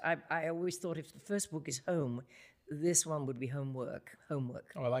use. I always thought if the first book is Home, this one would be Homework.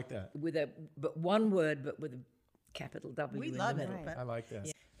 Homework. Oh, I like that. But one word, but with a capital W We in love the it, middle. but- I like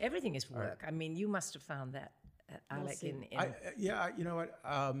that. Everything is work. I mean, you must have found that, Alec, see. in You know what?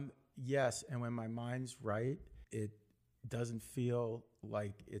 Yes, and when my mind's right, it doesn't feel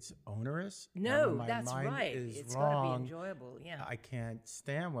like it's onerous. And No, when my that's mind right. is It's got to wrong, be enjoyable. Yeah. I can't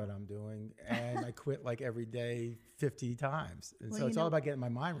stand what I'm doing, and I quit like every day 50 times. And Well, so you it's all know- about getting my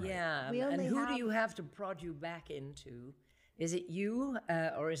mind right. Yeah, We and only who have- do you have to prod you back into? Is it you,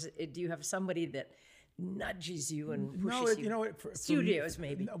 or do you have somebody that nudges you and pushes No, you? you know what? For Studios,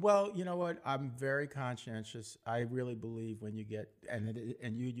 maybe. Well, you know what? I'm very conscientious. I really believe when you get,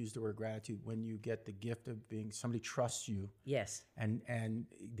 and you used the word gratitude, when you get the gift of being, somebody trusts you, Yes. and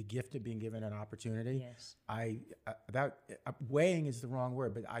the gift of being given an opportunity. Yes. Weighing is the wrong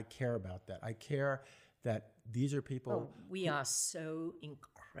word, but I care about that. I care that these are people. We are so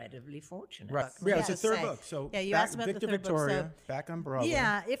incredibly fortunate. Right. Yeah, it's a Yes. third Say. book. So Yeah, you back, asked about the Victor third book, Victoria, so- back on Broadway.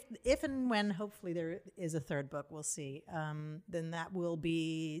 Yeah, if and when hopefully there is a third book, we'll see. Then that will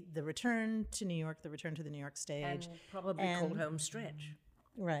be the return to New York, the return to the New York stage, And probably And- called Home Stretch.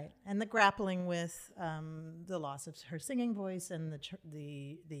 right? And the grappling with the loss of her singing voice and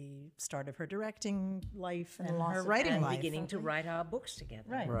the start of her directing life and loss her of writing And life. beginning to write our books together.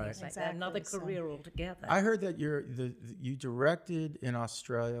 Right, Right. It's like exactly, another so- career altogether. I heard that you directed in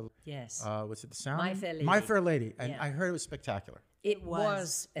Australia. Yes. Was it The Sound? My Fair Lady. My Fair Lady, and Yeah. I heard it was spectacular. It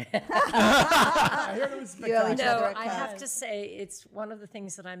was. I heard it was You owe each spectacular. other No, a I cut. have to say it's one of the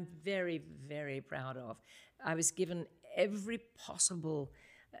things that I'm very, very proud of. I was given every possible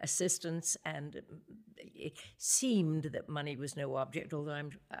assistance, and it seemed that money was no object, although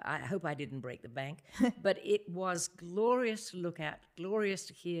I hope I didn't break the bank. But it was glorious to look at, glorious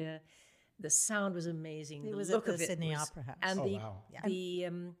to hear. The sound was amazing. It the was look at of the it Sydney was- Opera House. And Oh, the, wow.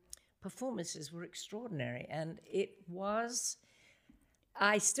 the performances were extraordinary. And it was,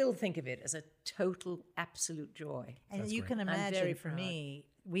 I still think of it as a total, absolute joy. And you can very imagine, for proud. me,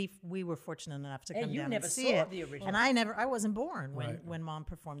 we were fortunate enough to And come you down never and see saw it. the original. And I wasn't born Right. when Mom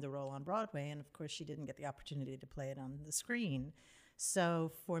performed the role on Broadway, and of course she didn't get the opportunity to play it on the screen.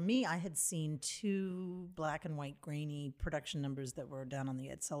 So for me, I had seen 2 black and white grainy production numbers that were done on the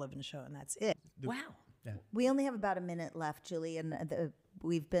Ed Sullivan Show, and that's it. Wow. We only have about a minute left, Julie, and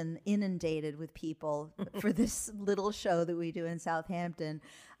we've been inundated with people for this little show that we do in Southampton.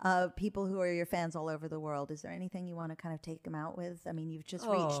 People who are your fans all over the world. Is there anything you want to kind of take them out with? I mean, you've just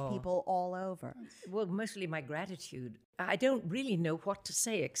reached people all over. Well, mostly my gratitude. I don't really know what to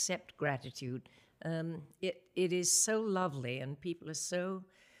say except gratitude. It is so lovely, and people are so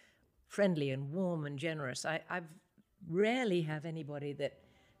friendly and warm and generous. I've rarely have anybody that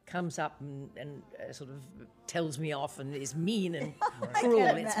comes up and sort of tells me off and is mean and cruel.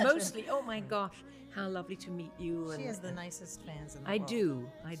 It's imagine. mostly, oh my gosh, how lovely to meet you. She And has the nicest fans in the I world. do.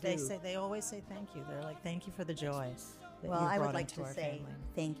 They always say thank you. They're like, thank you for the joy that Well, you I brought would like into to our say family.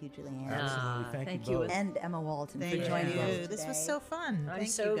 thank you, Julianne. Absolutely. Thank you both. And Emma Walton Thank for joining you. us This was today. so fun. I'm Thank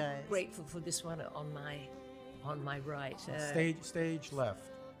so you guys. grateful for this one on my right. Stage left.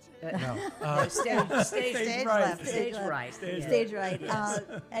 No, stage right. Stage right. Yeah. Stage right.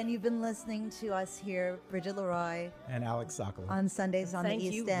 And you've been listening to us here, Bridget Leroy, And Alex Sokolow. on Sundays on Thank the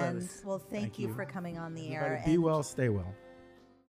you East End. both. Well, thank you for coming on the air. Everybody be well, stay well.